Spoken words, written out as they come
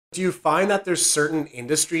Do you find that there's certain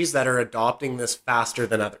industries that are adopting this faster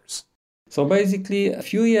than others? So basically, a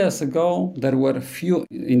few years ago, there were few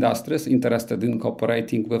industries interested in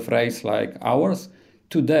cooperating with rails like ours.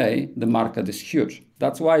 Today, the market is huge.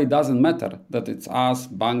 That's why it doesn't matter that it's us,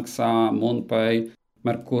 Banksa, MoonPay,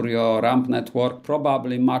 Mercurio, Ramp Network.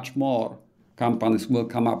 Probably much more companies will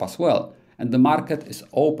come up as well. And the market is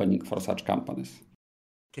opening for such companies.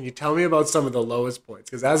 Can you tell me about some of the lowest points?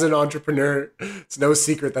 Because as an entrepreneur, it's no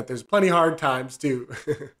secret that there's plenty hard times too.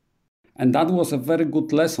 And that was a very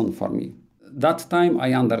good lesson for me. That time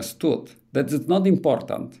I understood that it's not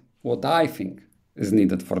important what I think is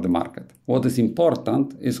needed for the market. What is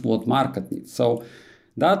important is what market needs. So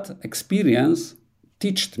that experience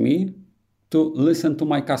taught me to listen to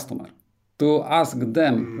my customer, to ask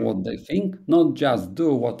them what they think, not just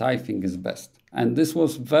do what I think is best. And this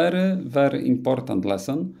was very, very important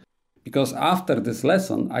lesson, because after this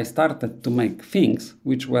lesson, I started to make things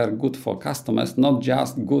which were good for customers, not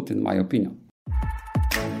just good in my opinion.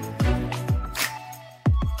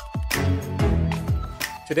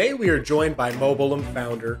 Today we are joined by Mobilum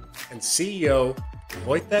founder and CEO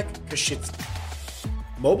Wojtek Kaszycki.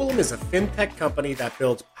 Mobilum is a fintech company that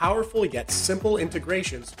builds powerful yet simple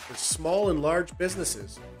integrations for small and large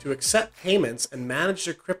businesses to accept payments and manage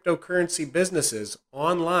their cryptocurrency businesses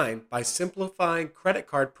online by simplifying credit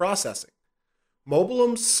card processing.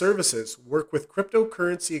 Mobilum's services work with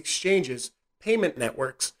cryptocurrency exchanges, payment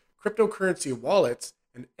networks, cryptocurrency wallets,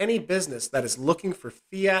 and any business that is looking for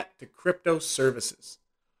fiat to crypto services.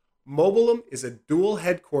 Mobilum is a dual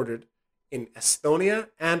headquartered in Estonia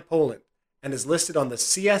and Poland, and is listed on the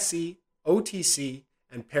CSE, OTC,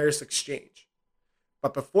 and Paris Exchange.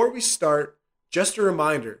 But before we start, just a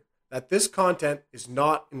reminder that this content is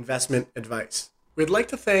not investment advice. We'd like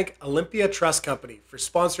to thank Olympia Trust Company for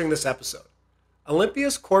sponsoring this episode.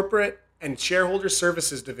 Olympia's Corporate and Shareholder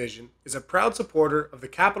Services Division is a proud supporter of the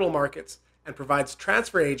capital markets and provides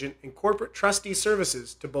transfer agent and corporate trustee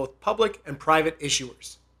services to both public and private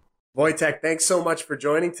issuers. Wojtek, thanks so much for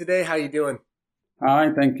joining today. How are you doing?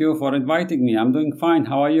 Hi, thank you for inviting me. I'm doing fine.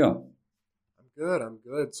 How are you? I'm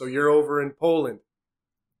good. So you're over in Poland?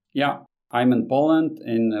 Yeah, I'm in Poland,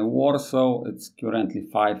 in Warsaw. It's currently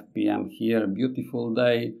 5 p.m. here. Beautiful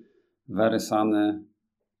day, very sunny.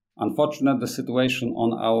 Unfortunate the situation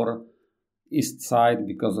on our east side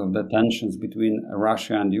because of the tensions between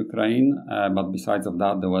Russia and Ukraine. But besides of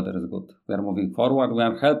that, the weather is good. We are moving forward. We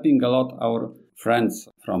are helping a lot our friends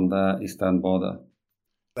from the eastern border.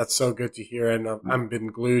 That's so good to hear. And I've been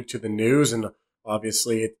glued to the news, and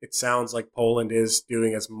obviously it sounds like Poland is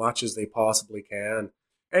doing as much as they possibly can.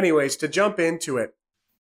 Anyways, to jump into it.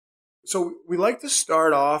 So we like to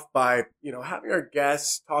start off by, having our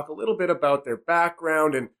guests talk a little bit about their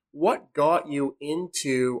background and what got you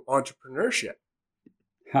into entrepreneurship.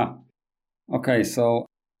 Okay, so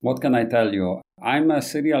what can I tell you? I'm a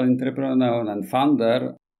serial entrepreneur and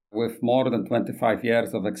founder with more than 25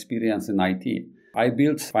 years of experience in IT. I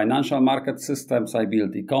built financial market systems, I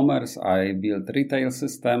built e-commerce, I built retail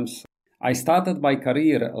systems. I started my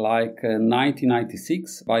career like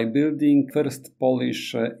 1996 by building first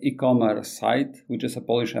Polish e-commerce site, which is a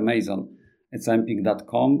Polish Amazon. It's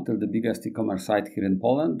empik.com, still the biggest e-commerce site here in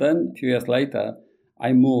Poland. Then a few years later,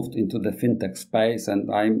 I moved into the fintech space,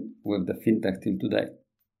 and I'm with the fintech till today.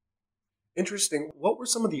 Interesting. What were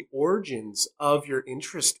some of the origins of your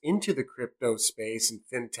interest into the crypto space and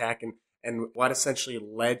fintech, and what essentially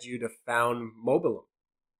led you to found Mobilum?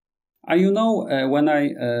 When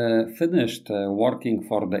I finished working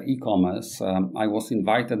for the e-commerce, I was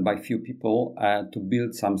invited by few people to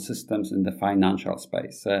build some systems in the financial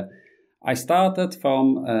space. I started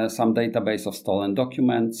from some database of stolen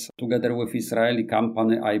documents. Together with Israeli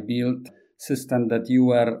company, I built system that you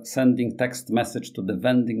were sending text message to the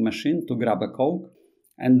vending machine to grab a Coke.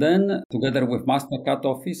 And then, together with MasterCard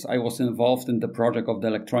office, I was involved in the project of the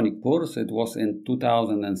electronic purse. It was in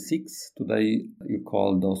 2006. Today, you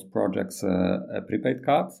call those projects prepaid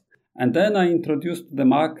cards. And then I introduced to the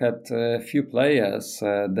market a few players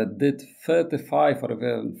that did 35 or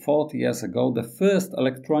even 40 years ago the first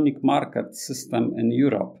electronic market system in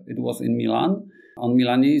Europe. It was in Milan. On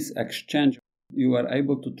Milanese exchange, you were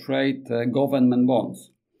able to trade government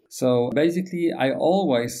bonds. So basically, I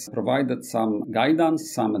always provided some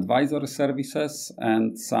guidance, some advisory services,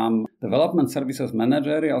 and some development services,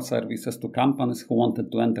 managerial services to companies who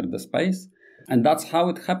wanted to enter the space. And that's how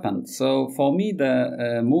it happened. So for me,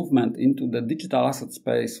 the movement into the digital asset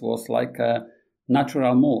space was like a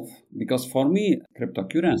natural move. Because for me,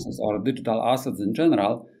 cryptocurrencies or digital assets in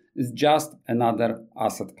general is just another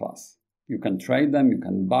asset class. You can trade them, you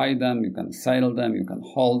can buy them, you can sell them, you can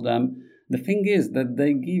hold them. The thing is that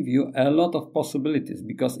they give you a lot of possibilities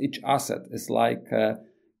because each asset is like a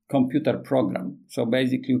computer program. So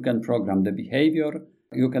basically you can program the behavior,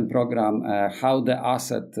 you can program how the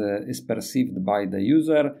asset is perceived by the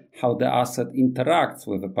user, how the asset interacts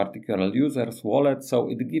with a particular user's wallet. So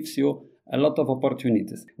it gives you a lot of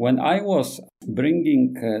opportunities. When I was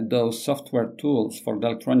bringing those software tools for the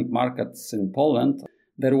electronic markets in Poland,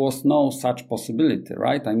 there was no such possibility,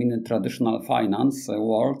 right? I mean, in traditional finance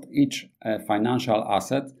world, each financial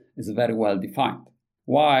asset is very well defined.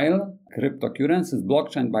 While cryptocurrencies,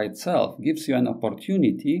 blockchain by itself gives you an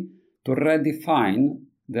opportunity to redefine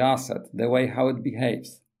the asset, the way how it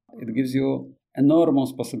behaves. It gives you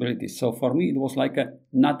enormous possibilities. So for me, it was like a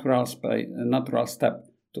natural step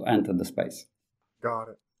to enter the space. Got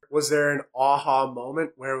it. Was there an aha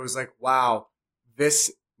moment where it was like, wow,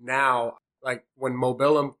 this now, like when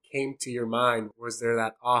Mobilum came to your mind, was there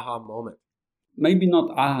that aha moment? Maybe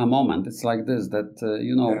not aha moment. It's like this, that,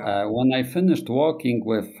 when I finished working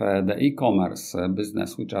with the e-commerce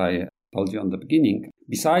business, which I told you on the beginning,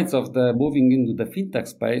 besides of the moving into the fintech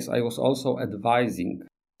space, I was also advising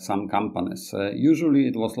some companies. Usually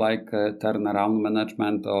it was like turnaround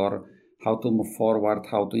management or how to move forward,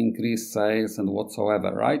 how to increase sales and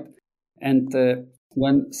whatsoever, right? And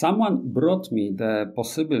when someone brought me the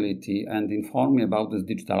possibility and informed me about this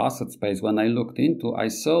digital asset space, when I looked into, I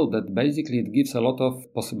saw that basically it gives a lot of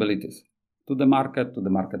possibilities to the market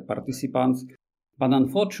participants. But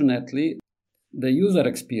unfortunately, the user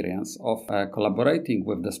experience of collaborating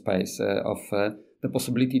with the space, the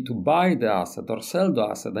possibility to buy the asset or sell the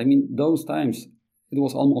asset, I mean, those times it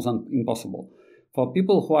was almost impossible. For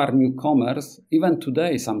people who are newcomers, even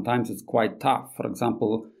today, sometimes it's quite tough. For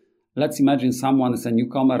example, let's imagine someone is a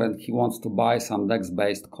newcomer and he wants to buy some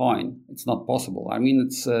DEX-based coin. It's not possible. I mean,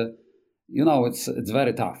 it's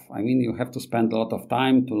very tough. I mean, you have to spend a lot of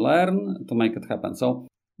time to learn to make it happen. So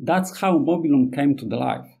that's how Mobilum came to the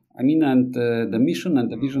life. I mean, and the mission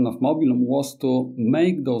and the vision of Mobilum was to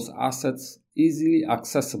make those assets easily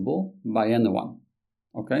accessible by anyone.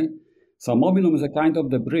 Okay? So Mobilum is a kind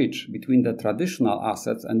of the bridge between the traditional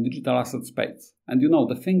assets and digital asset space. And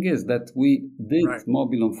the thing is that we did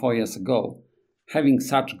Mobilum 4 years ago, having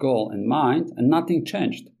such goal in mind, and nothing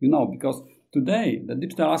changed, because today the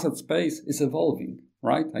digital asset space is evolving,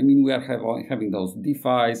 right? I mean, we are having those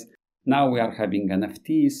DeFis, now we are having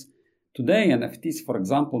NFTs. Today, NFTs, for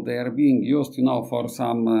example, they are being used, for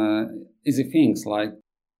some easy things like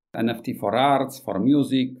NFT for arts, for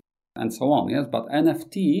music, and so on, yes? But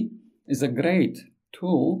NFT is a great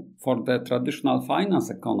tool for the traditional finance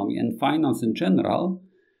economy and finance in general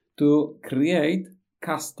to create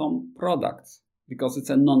custom products because it's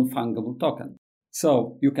a non-fungible token.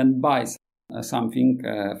 So you can buy something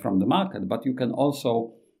from the market, but you can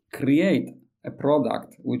also create a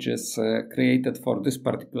product which is created for this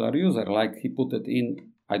particular user, like he put it in,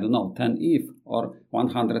 10 ETH or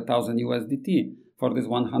 100,000 USDT. For this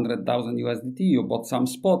 100,000 USDT, you bought some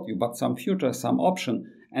spot, you bought some futures, some option,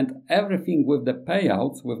 and everything with the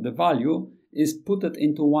payouts, with the value, is put it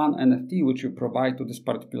into one NFT which you provide to this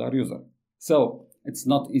particular user. So it's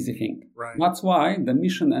not easy thing. Right. That's why the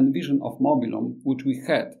mission and vision of Mobilum, which we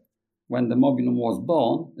had when the Mobilum was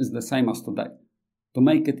born, is the same as today. To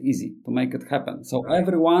make it easy, to make it happen. So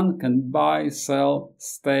everyone can buy, sell,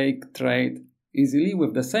 stake, trade easily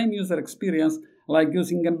with the same user experience like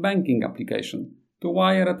using a banking application to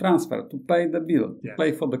wire a transfer, to pay the bill, to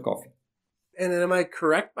pay for the coffee. And am I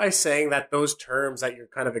correct by saying that those terms that you're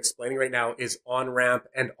kind of explaining right now is on-ramp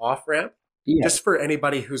and off-ramp? Yes. Just for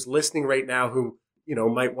anybody who's listening right now who,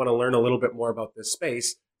 might want to learn a little bit more about this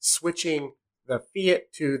space, switching the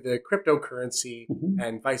fiat to the cryptocurrency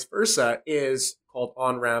and vice versa is called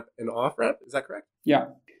on-ramp and off-ramp. Is that correct? Yeah.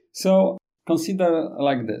 So consider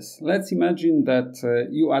like this. Let's imagine that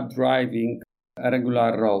you are driving a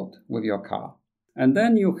regular road with your car. And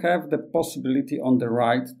then you have the possibility on the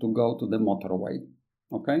right to go to the motorway.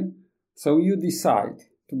 Okay? So you decide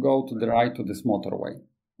to go to the right to this motorway.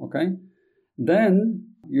 Okay? Then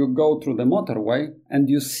you go through the motorway and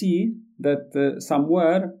you see that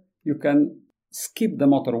somewhere you can skip the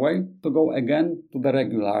motorway to go again to the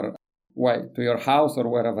regular way, to your house or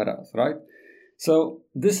wherever else, right? So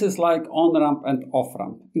this is like on-ramp and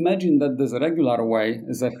off-ramp. Imagine that this regular way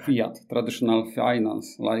is a fiat, traditional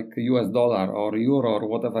finance, like US dollar or euro or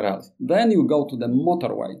whatever else. Then you go to the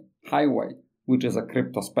motorway, highway, which is a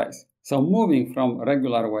crypto space. So moving from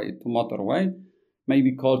regular way to motorway may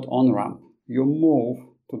be called on-ramp. You move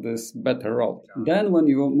to this better road. Then when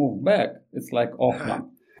you move back, it's like off-ramp.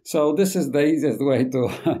 So this is the easiest way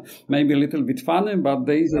to, maybe a little bit funny, but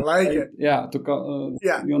the easiest I like way, it.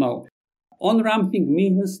 to On-ramping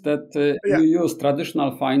means that you use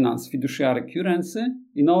traditional finance fiduciary currency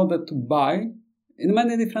in order to buy in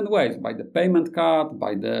many different ways, by the payment card,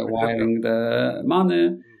 by the wiring the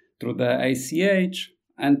money through the ACH,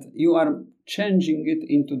 and you are changing it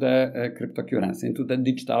into the cryptocurrency, into the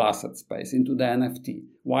digital asset space, into the NFT,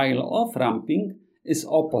 while off-ramping is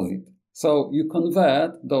opposite. So you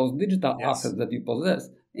convert those digital assets that you possess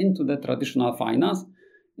into the traditional finance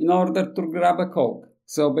in order to grab a Coke.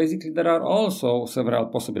 So basically there are also several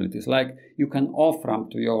possibilities, like you can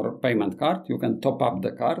off-ramp to your payment card, you can top up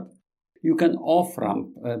the card, you can off-ramp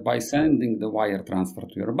by sending the wire transfer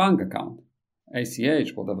to your bank account,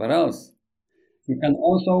 ACH, whatever else. You can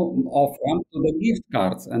also off-ramp to the gift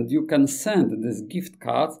cards, and you can send these gift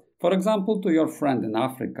cards, for example, to your friend in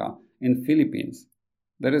Africa, in Philippines.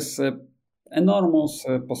 There is enormous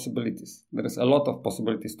possibilities. There is a lot of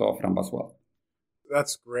possibilities to off-ramp as well.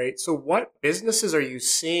 That's great. So what businesses are you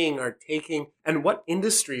seeing are taking, and what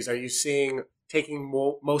industries are you seeing taking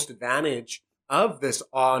most advantage of this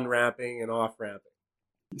on-ramping and off-ramping?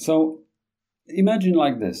 So imagine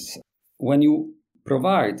like this. When you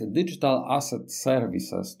provide digital asset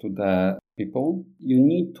services to the people, you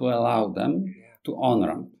need to allow them to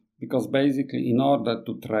on-ramp. Because basically, in order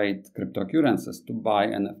to trade cryptocurrencies, to buy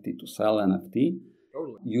NFT, to sell NFT,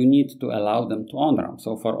 you need to allow them to on-ramp.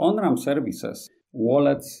 So for on-ramp services,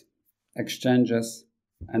 wallets, exchanges,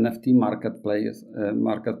 NFT marketplaces,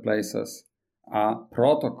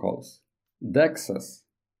 protocols, DEXs,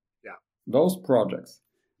 those projects,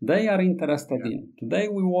 they are interested in. Today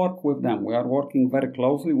we work with them. We are working very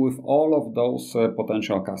closely with all of those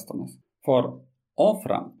potential customers. For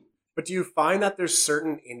off-ramp. But do you find that there's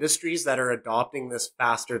certain industries that are adopting this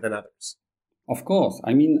faster than others? Of course.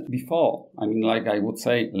 Like I would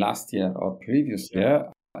say last year or previous year,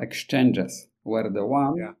 exchanges were the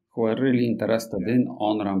ones who were really interested in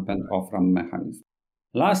on-ramp and off-ramp mechanisms.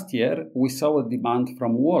 Last year, we saw a demand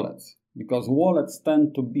from wallets because wallets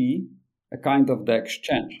tend to be a kind of the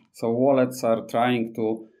exchange. So wallets are trying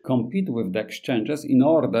to compete with the exchanges in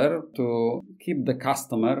order to keep the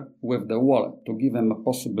customer with the wallet, to give them a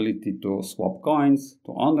possibility to swap coins,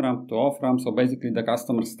 to on-ramp, to off-ramp. So basically the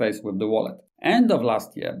customer stays with the wallet. End of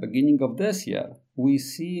last year, beginning of this year, we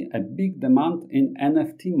see a big demand in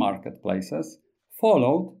NFT marketplaces,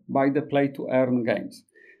 followed by the play-to-earn games.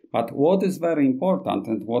 But what is very important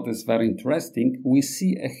and what is very interesting, we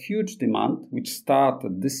see a huge demand which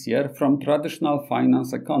started this year from traditional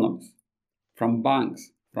finance economies, from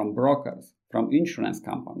banks, from brokers, from insurance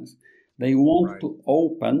companies. They want to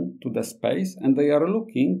open to the space and they are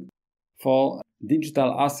looking for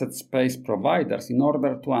digital asset space providers in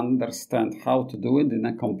order to understand how to do it in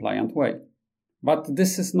a compliant way. But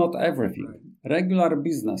this is not everything. Regular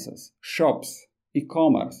businesses, shops,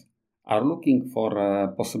 e-commerce are looking for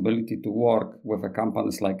a possibility to work with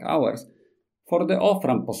companies like ours for the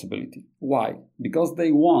off-ramp possibility. Why? Because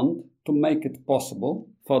they want to make it possible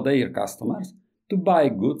for their customers to buy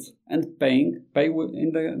goods and pay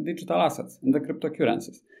in the digital assets, in the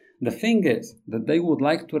cryptocurrencies. The thing is that they would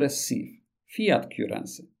like to receive fiat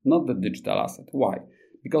currency, not the digital asset. Why?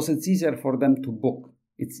 Because it's easier for them to book.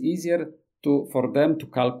 It's easier for them to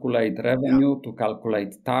calculate revenue, to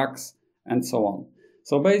calculate tax, and so on.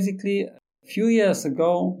 So basically, a few years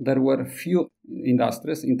ago, there were few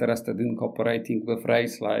industries interested in cooperating with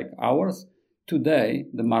rails like ours. Today,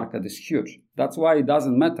 the market is huge. That's why it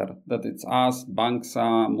doesn't matter that it's us,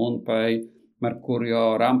 Banksa, MoonPay,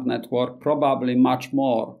 Mercurio, Ramp Network. Probably much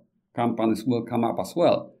more companies will come up as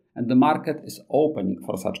well. And the market is opening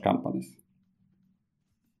for such companies.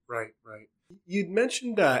 Right. You'd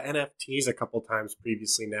mentioned NFTs a couple times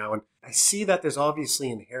previously now, and I see that there's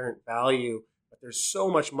obviously inherent value. There's so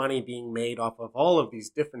much money being made off of all of these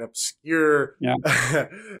different obscure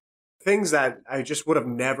things that I just would have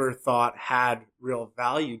never thought had real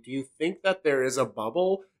value. Do you think that there is a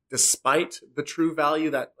bubble despite the true value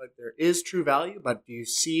that there is true value, but do you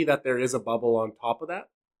see that there is a bubble on top of that?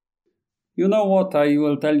 You know what? I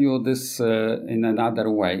will tell you this in another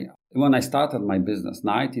way. When I started my business,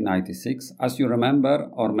 1996, as you remember,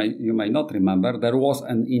 or you may not remember, there was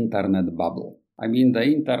an internet bubble. I mean, the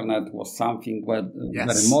internet was something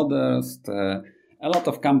very modest. A lot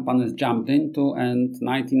of companies jumped into, and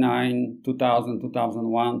 99, 2000,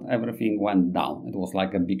 2001, everything went down. It was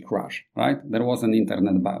like a big crash, right? There was an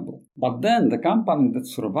internet bubble. But then the companies that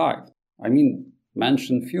survived,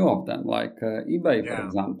 mention few of them, like eBay, for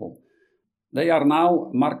example. They are now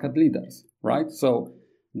market leaders, right? So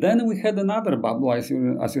then we had another bubble, as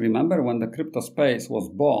you remember, when the crypto space was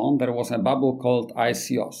born, there was a bubble called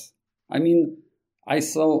ICOs. I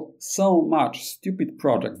saw so much stupid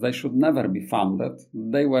projects. They should never be funded.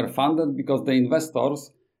 They were funded because the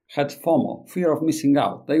investors had FOMO, fear of missing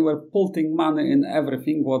out. They were putting money in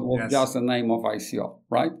everything what was just a name of ICO,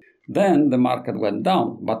 right? Then the market went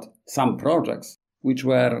down, but some projects which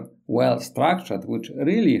were well structured, which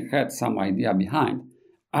really had some idea behind,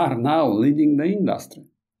 are now leading the industry,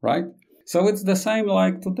 right? So it's the same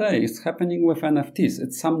like today. It's happening with NFTs.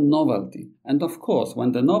 It's some novelty. And of course,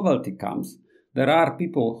 when the novelty comes, there are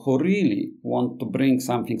people who really want to bring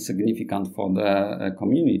something significant for the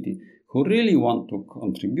community, who really want to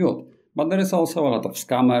contribute. But there is also a lot of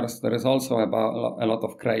scammers. There is also a lot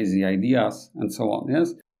of crazy ideas and so on,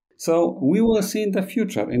 yes? So we will see in the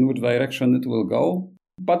future in which direction it will go.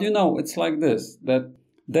 But it's like this, that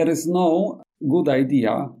there is no good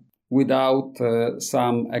idea without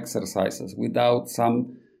some exercises, without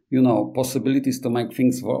some, possibilities to make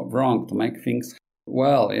things wrong, to make things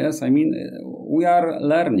well, yes? I mean, we are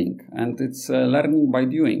learning, and it's learning by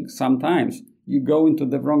doing. Sometimes you go into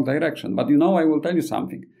the wrong direction. But I will tell you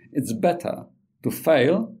something. It's better to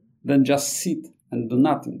fail than just sit and do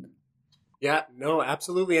nothing. Yeah, no,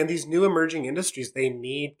 absolutely. And these new emerging industries, they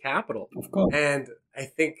need capital. Of course. And I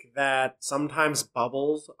think that sometimes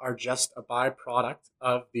bubbles are just a byproduct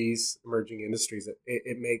of these emerging industries.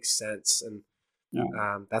 It makes sense.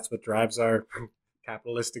 And that's what drives our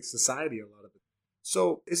capitalistic society, a lot of it.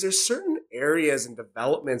 So is there certain areas and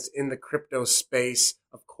developments in the crypto space?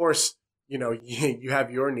 Of course, you have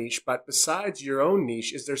your niche, but besides your own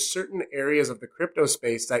niche, is there certain areas of the crypto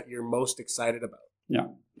space that you're most excited about? Yeah.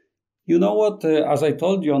 You know what? As I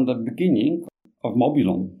told you on the beginning of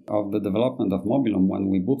Mobilum, of the development of Mobilum, when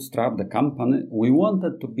we bootstrapped the company, we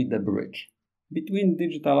wanted to be the bridge between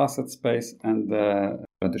digital asset space and the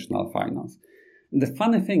traditional finance. And the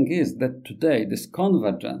funny thing is that today, this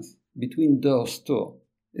convergence between those two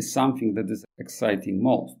is something that is exciting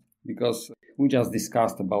most, because we just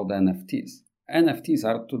discussed about the NFTs. NFTs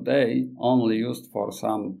are today only used for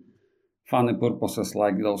some funny purposes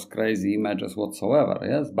like those crazy images whatsoever,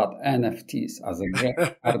 yes? But NFTs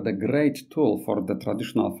are the great tool for the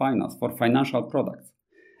traditional finance, for financial products.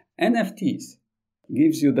 NFTs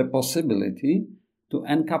gives you the possibility to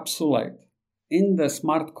encapsulate in the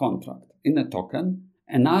smart contract, in a token,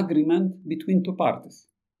 an agreement between two parties.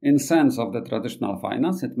 In sense of the traditional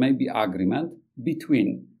finance, it may be agreement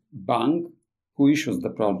between bank who issues the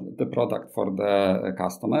product for the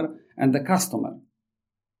customer and the customer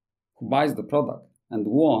who buys the product and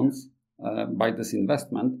wants, by this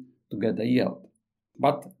investment, to get a yield.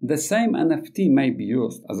 But the same NFT may be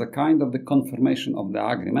used as a kind of the confirmation of the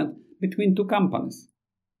agreement between two companies.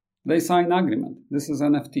 They sign agreement. This is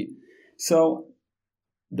NFT. So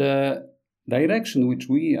the direction which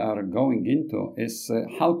we are going into is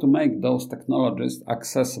how to make those technologies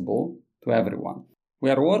accessible to everyone. We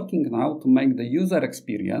are working now to make the user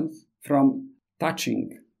experience from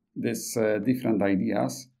touching these different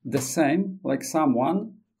ideas the same like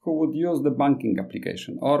someone who would use the banking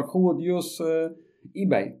application or who would use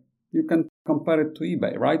eBay. You can compare it to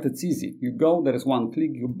eBay, right? It's easy. You go, there is one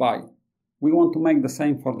click, you buy. We want to make the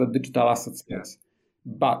same for the digital asset space.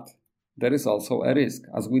 But there is also a risk.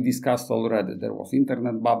 As we discussed already, there was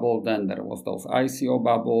internet bubble, then there was those ICO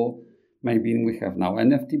bubble. Maybe we have now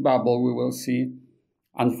NFT bubble, we will see.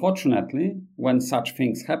 Unfortunately, when such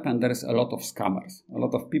things happen, there is a lot of scammers, a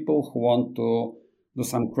lot of people who want to do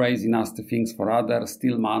some crazy, nasty things for others,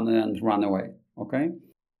 steal money and run away, okay?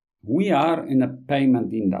 We are in a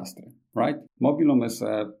payment industry, right? Mobilum is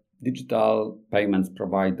a digital payments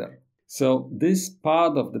provider. So this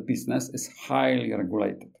part of the business is highly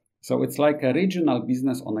regulated. So it's like a regional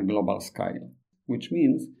business on a global scale, which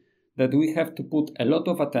means that we have to put a lot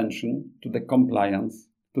of attention to the compliance,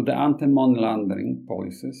 to the anti-money laundering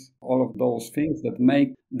policies, all of those things that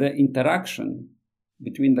make the interaction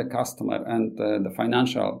between the customer and the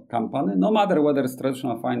financial company, no matter whether it's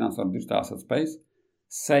traditional finance or digital asset space,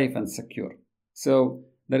 safe and secure. So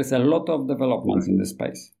there is a lot of developments in this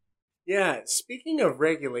space. Yeah, speaking of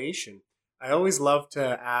regulation, I always love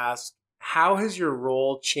to ask, how has your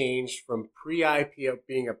role changed from pre-IPO,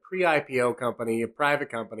 being a pre-IPO company, a private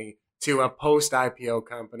company, to a post-IPO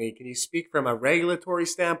company? Can you speak from a regulatory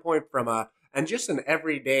standpoint, and just an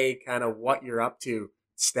everyday kind of what you're up to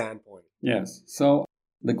standpoint? Yes. So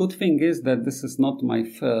the good thing is that this is not my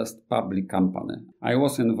first public company. I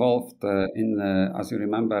was involved as you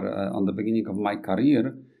remember, on the beginning of my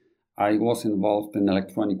career, I was involved in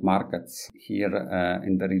electronic markets here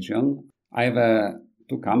in the region. I have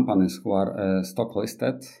two companies who are stock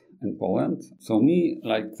listed in Poland. So me,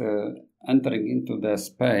 entering into the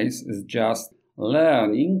space is just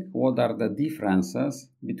learning what are the differences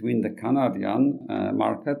between the Canadian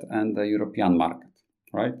market and the European market,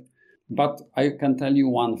 right? But I can tell you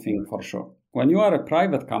one thing for sure. When you are a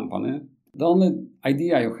private company, the only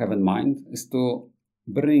idea you have in mind is to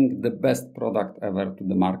bring the best product ever to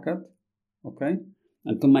the market, okay?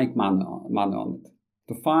 And to make money on it.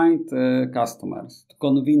 To find customers, to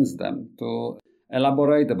convince them, to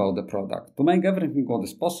elaborate about the product, to make everything what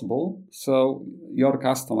is possible so your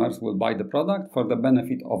customers will buy the product for the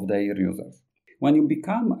benefit of their users. When you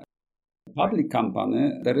become a public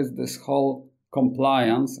company, there is this whole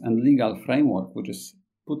compliance and legal framework which is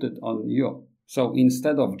put it on you. So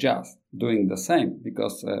instead of just doing the same,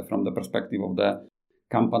 because from the perspective of the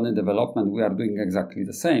company development, we are doing exactly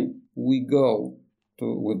the same. We go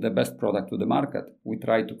with the best product to the market. We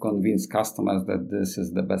try to convince customers that this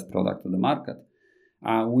is the best product to the market.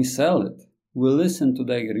 We sell it. We listen to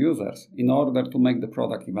their users in order to make the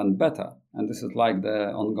product even better. And this is like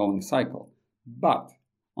the ongoing cycle. But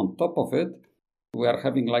on top of it, we are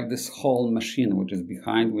having like this whole machine which is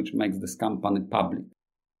behind, which makes this company public.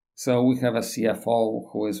 So we have a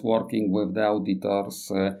CFO who is working with the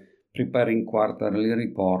auditors, preparing quarterly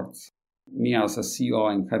reports. Me as a CEO,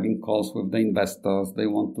 I'm having calls with the investors. They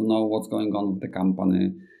want to know what's going on with the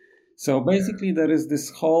company. So basically, there is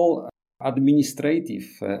this whole administrative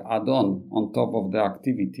add-on on top of the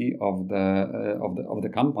activity of the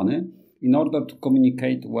company in order to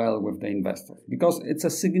communicate well with the investors, because it's a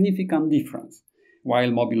significant difference.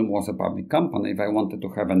 While Mobilum was a public company, if I wanted to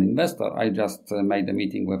have an investor, I just made a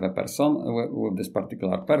meeting with a person, with this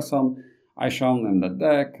particular person. I showed him the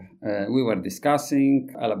deck, we were discussing,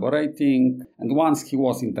 elaborating, and once he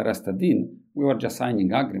was interested in, we were just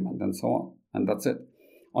signing agreement and so on, and that's it.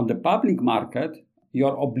 On the public market,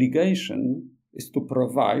 your obligation is to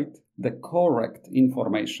provide the correct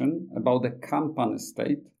information about the company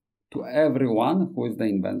state to everyone who is the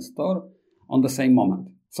investor on the same moment.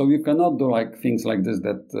 So you cannot do like things like this,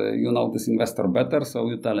 that you know this investor better, so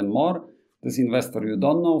you tell him more. This investor you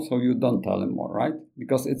don't know, so you don't tell him more, right?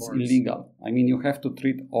 Because it's illegal. I mean, you have to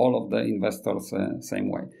treat all of the investors same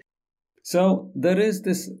way. So there is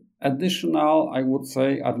this additional, I would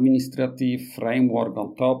say, administrative framework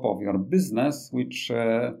on top of your business, which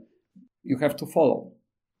you have to follow.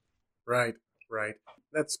 Right.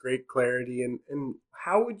 That's great clarity. And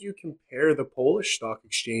how would you compare the Polish stock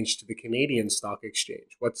exchange to the Canadian stock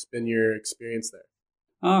exchange? What's been your experience there?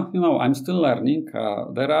 I'm still learning.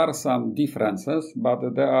 There are some differences, but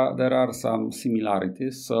there are some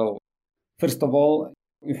similarities. So first of all,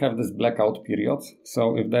 you have this blackout periods.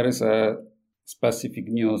 So if there is a specific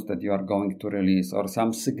news that you are going to release or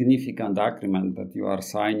some significant agreement that you are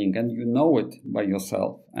signing and you know it by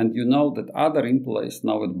yourself and you know that other employees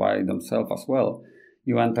know it by themselves as well,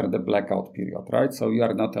 you enter the blackout period, right? So you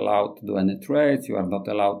are not allowed to do any trades. You are not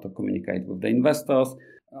allowed to communicate with the investors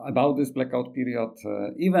about this blackout period,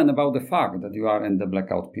 even about the fact that you are in the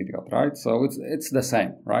blackout period, right? So it's the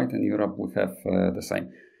same, right? In Europe, we have the same.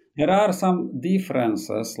 There are some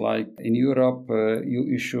differences, like in Europe,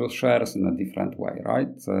 you issue shares in a different way, right,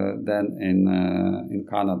 than in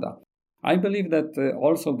Canada. I believe that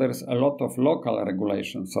also there is a lot of local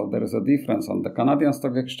regulation. So there is a difference on the Canadian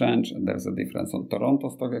Stock Exchange, and there is a difference on Toronto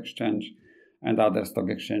Stock Exchange and other stock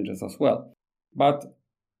exchanges as well. But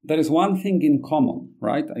there is one thing in common,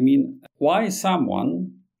 right? I mean, why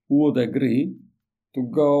someone would agree to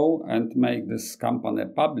go and make this company a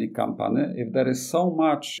public company if there is so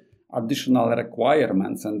much additional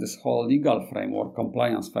requirements and this whole legal framework,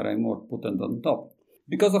 compliance framework put on top?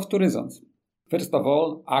 Because of two reasons. First of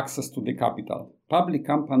all, access to the capital. Public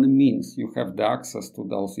company means you have the access to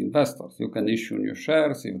those investors. You can issue new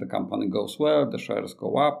shares. If the company goes well, the shares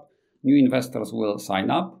go up. New investors will sign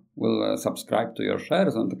up, will subscribe to your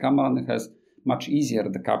shares, and the company has much easier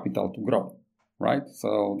the capital to grow, right?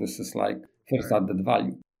 So this is like first added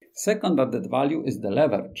value. Second added value is the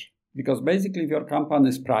leverage. Because basically if your company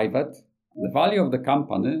is private, the value of the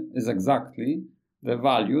company is exactly the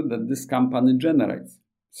value that this company generates.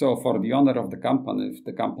 So for the owner of the company, if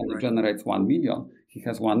the company generates 1 million, he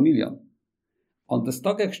has 1 million. On the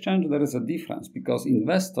stock exchange, there is a difference because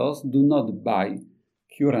investors do not buy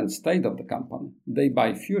current state of the company. They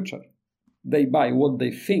buy future. They buy what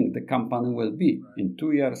they think the company will be in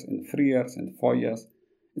 2 years, in 3 years, in 4 years.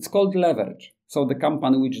 It's called leverage. So the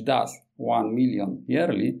company which does 1 million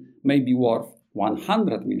yearly may be worth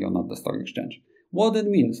 100 million at the stock exchange. What it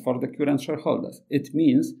means for the current shareholders? It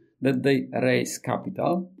means that they raise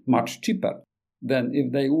capital much cheaper than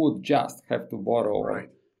if they would just have to borrow or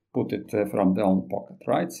put it from their own pocket,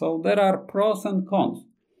 right? So there are pros and cons.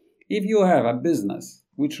 If you have a business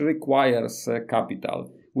which requires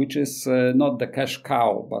capital, which is not the cash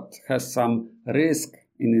cow, but has some risk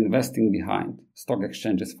in investing behind stock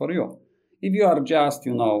exchanges for you. If you are just,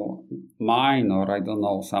 mine or I don't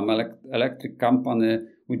know, some electric company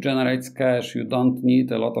which generates cash, you don't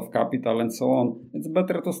need a lot of capital and so on, it's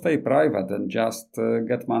better to stay private and just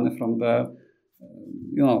get money from the,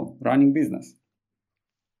 running business.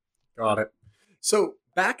 Got it. So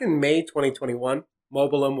back in May 2021,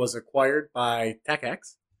 Mobilum was acquired by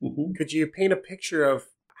TechX. Mm-hmm. Could you paint a picture of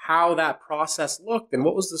how that process looked and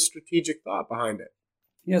what was the strategic thought behind it?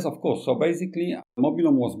 Yes, of course. So basically,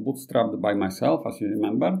 Mobilum was bootstrapped by myself, as you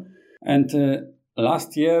remember. And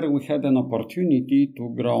last year, we had an opportunity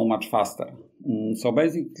to grow much faster. So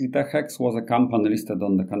basically, TechX was a company listed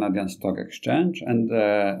on the Canadian Stock Exchange, and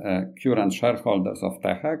the current shareholders of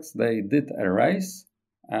TechX, they did a raise.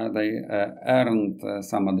 They earned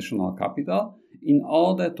some additional capital in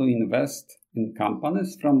order to invest in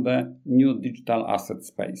companies from the new digital asset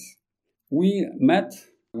space. We met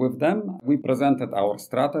with them, we presented our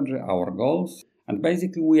strategy, our goals, and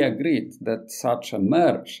basically we agreed that such a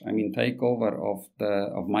merge, takeover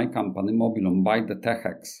of my company, Mobilum, by the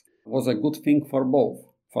TechX, was a good thing for both.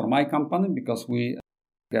 For my company, because we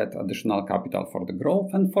get additional capital for the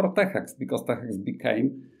growth, and for TechX, because TechX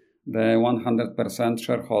became the 100%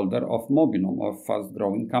 shareholder of Mobilum, a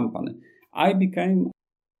fast-growing company. I became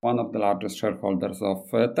one of the largest shareholders of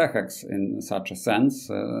TechX in such a sense,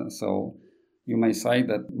 so you may say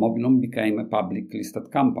that Mobilum became a public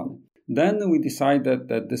listed company. Then we decided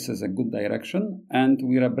that this is a good direction and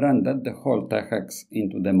we rebranded the whole TechX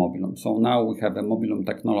into the Mobilum. So now we have a Mobilum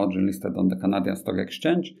technology listed on the Canadian Stock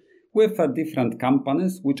Exchange with different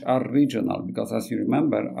companies which are regional, because as you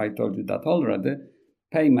remember, I told you that already,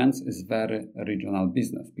 payments is very regional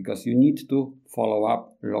business because you need to follow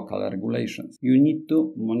up local regulations. You need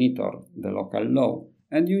to monitor the local law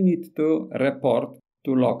and you need to report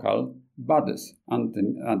to local bodies,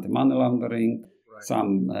 anti-money laundering, Right.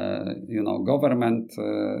 Some, government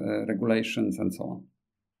regulations and so on.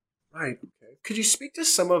 Right. Okay. Could you speak to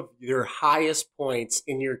some of your highest points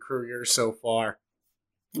in your career so far?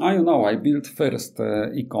 I built first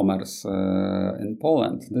e-commerce in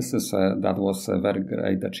Poland. That was a very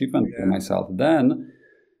great achievement for myself. Then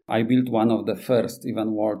I built one of the first,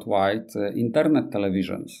 even worldwide, internet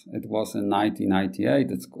televisions. It was in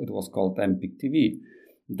 1998. It was called MPIC TV.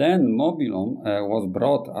 Then Mobilum was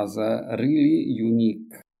brought as a really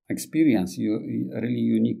unique experience, a really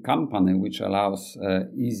unique company which allows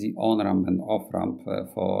easy on-ramp and off-ramp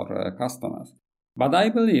for customers. But I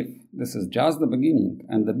believe this is just the beginning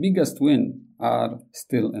and the biggest win are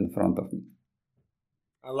still in front of me.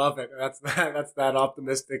 I love it. That's that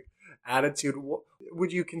optimistic attitude.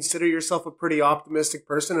 Would you consider yourself a pretty optimistic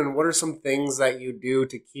person? And what are some things that you do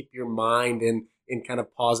to keep your mind in kind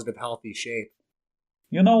of positive, healthy shape?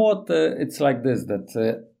 You know what? It's like this,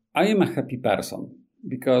 that I am a happy person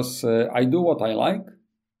because I do what I like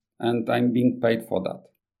and I'm being paid for that.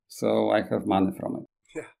 So I have money from it.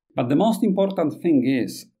 Yeah. But the most important thing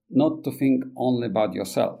is not to think only about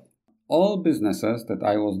yourself. All businesses that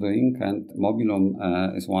I was doing, and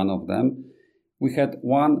Mobilum is one of them, we had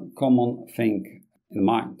one common thing in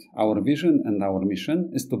mind. Our vision and our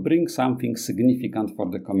mission is to bring something significant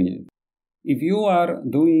for the community. If you are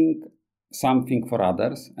doing something for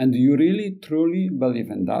others and you really truly believe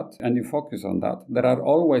in that and you focus on that, there are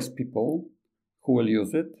always people who will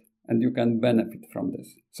use it and you can benefit from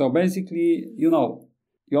this. So basically, you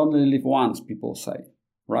only live once, people say,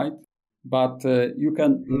 right? But you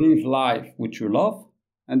can live life which you love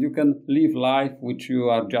and you can live life which you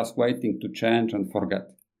are just waiting to change and forget.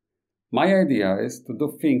 My idea is to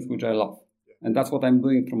do things which I love, and that's what I'm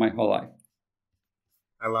doing through my whole life.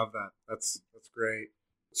 I love that. That's great.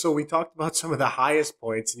 So we talked about some of the highest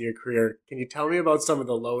points in your career. Can you tell me about some of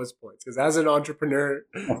the lowest points? Because as an entrepreneur,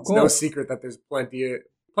 it's no secret that there's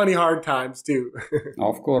plenty hard times too.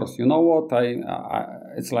 Of course. You know what?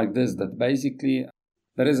 It's like this, that basically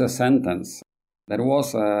there is a sentence. There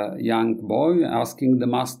was a young boy asking the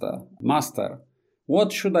master,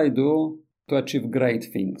 what should I do to achieve great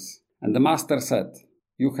things? And the master said,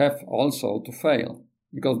 you have also to fail,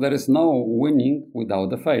 because there is no winning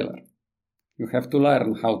without a failure. You have to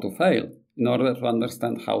learn how to fail in order to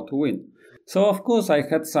understand how to win. So, of course, I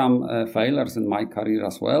had some failures in my career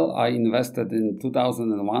as well. I invested in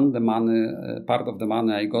 2001, part of the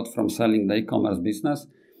money I got from selling the e-commerce business,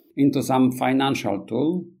 into some financial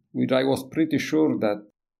tool, which I was pretty sure that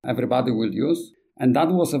everybody will use. And that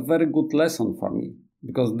was a very good lesson for me,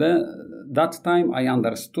 because that time I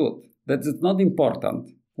understood that it's not important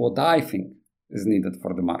what I think is needed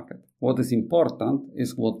for the market. What is important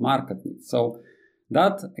is what market needs. So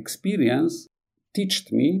that experience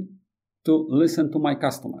taught me to listen to my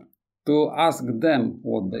customer, to ask them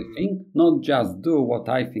what they think, not just do what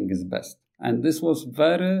I think is best. And this was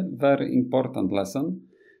very, very important lesson,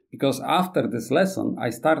 because after this lesson, I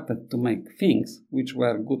started to make things which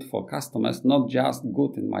were good for customers, not just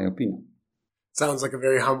good in my opinion. Sounds like a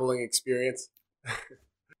very humbling experience.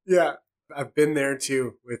 Yeah, I've been there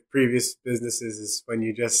too with previous businesses, is when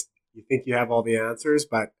you think you have all the answers,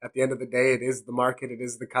 but at the end of the day, it is the market, it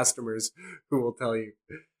is the customers who will tell you.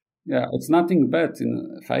 Yeah, it's nothing bad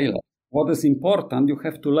in failure. What is important, you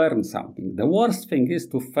have to learn something. The worst thing is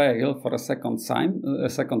to fail for a second time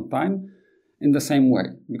in the same way,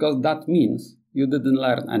 because that means you didn't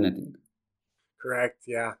learn anything. Correct.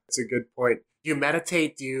 Yeah, it's a good point. Do you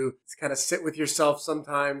meditate? Do you kind of sit with yourself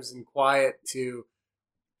sometimes in quiet to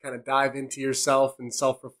kind of dive into yourself and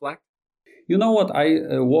self-reflect? You know what?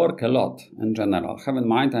 I work a lot in general. Have in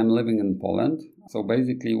mind, I'm living in Poland. So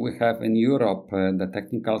basically, we have in Europe the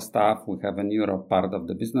technical staff. We have in Europe part of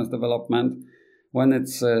the business development. When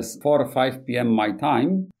it's 4 or 5 p.m. my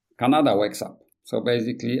time, Canada wakes up. So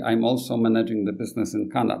basically, I'm also managing the business in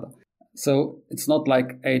Canada. So it's not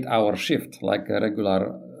like 8-hour shift, like a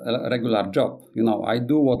regular job. You know, I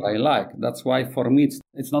do what I like. That's why for me,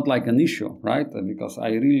 it's not like an issue, right? Because I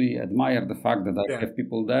really admire the fact that I have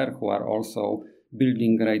people there who are also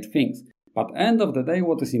building great things. But end of the day,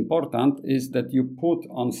 what is important is that you put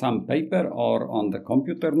on some paper or on the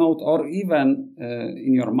computer note or even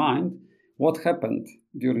in your mind what happened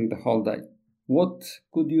during the whole day. What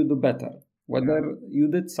could you do better? Whether you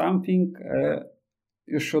did something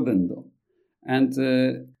you shouldn't do. And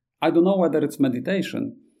I don't know whether it's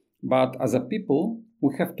meditation, but as a people,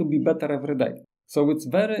 we have to be better every day. So it's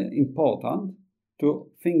very important to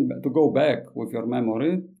go back with your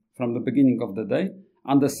memory from the beginning of the day,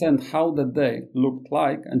 understand how the day looked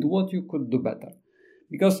like and what you could do better.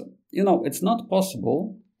 Because, you know, it's not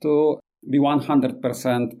possible to be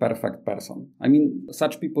 100% perfect person. I mean,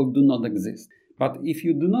 such people do not exist. But if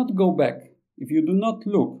you do not go back, if you do not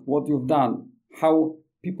look what you've done, how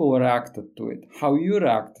people reacted to it, how you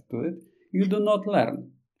reacted to it, you do not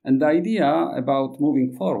learn. And the idea about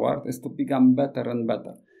moving forward is to become better and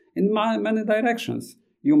better in many directions.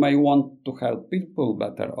 You may want to help people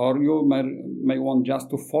better, or you may want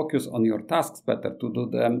just to focus on your tasks better, to do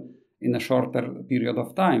them in a shorter period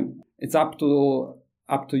of time. It's up to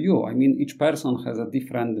you. I mean, each person has a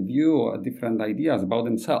different view, different ideas about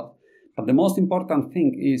himself. But the most important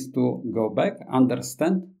thing is to go back,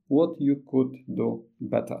 understand what you could do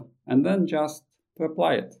better, and then just to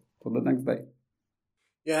apply it to the next day.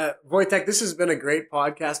 Yeah, Wojtek, this has been a great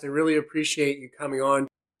podcast. I really appreciate you coming on.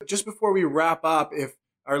 Just before we wrap up, if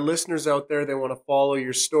our listeners out there, they want to follow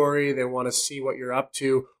your story, they want to see what you're up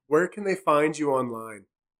to, where can they find you online?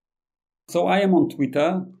 So I am on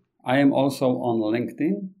Twitter. I am also on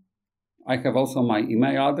LinkedIn. I have also my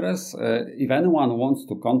email address. If anyone wants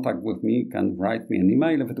to contact with me, can write me an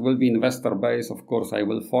email. If it will be investor-based, of course, I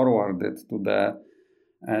will forward it to the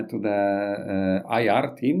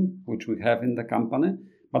IR team, which we have in the company.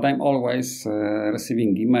 But I'm always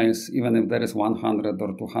receiving emails, even if there is 100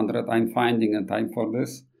 or 200, I'm finding a time for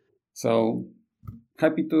this. So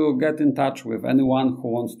happy to get in touch with anyone who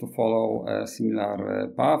wants to follow a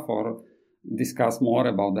similar path or discuss more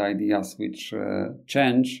about the ideas which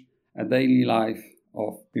change a daily life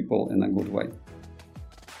of people in a good way.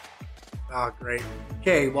 Ah, great.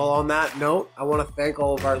 Okay, well, on that note, I want to thank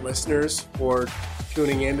all of our listeners for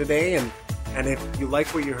tuning in today. And if you like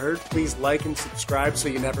what you heard, please like and subscribe so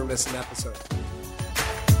you never miss an episode.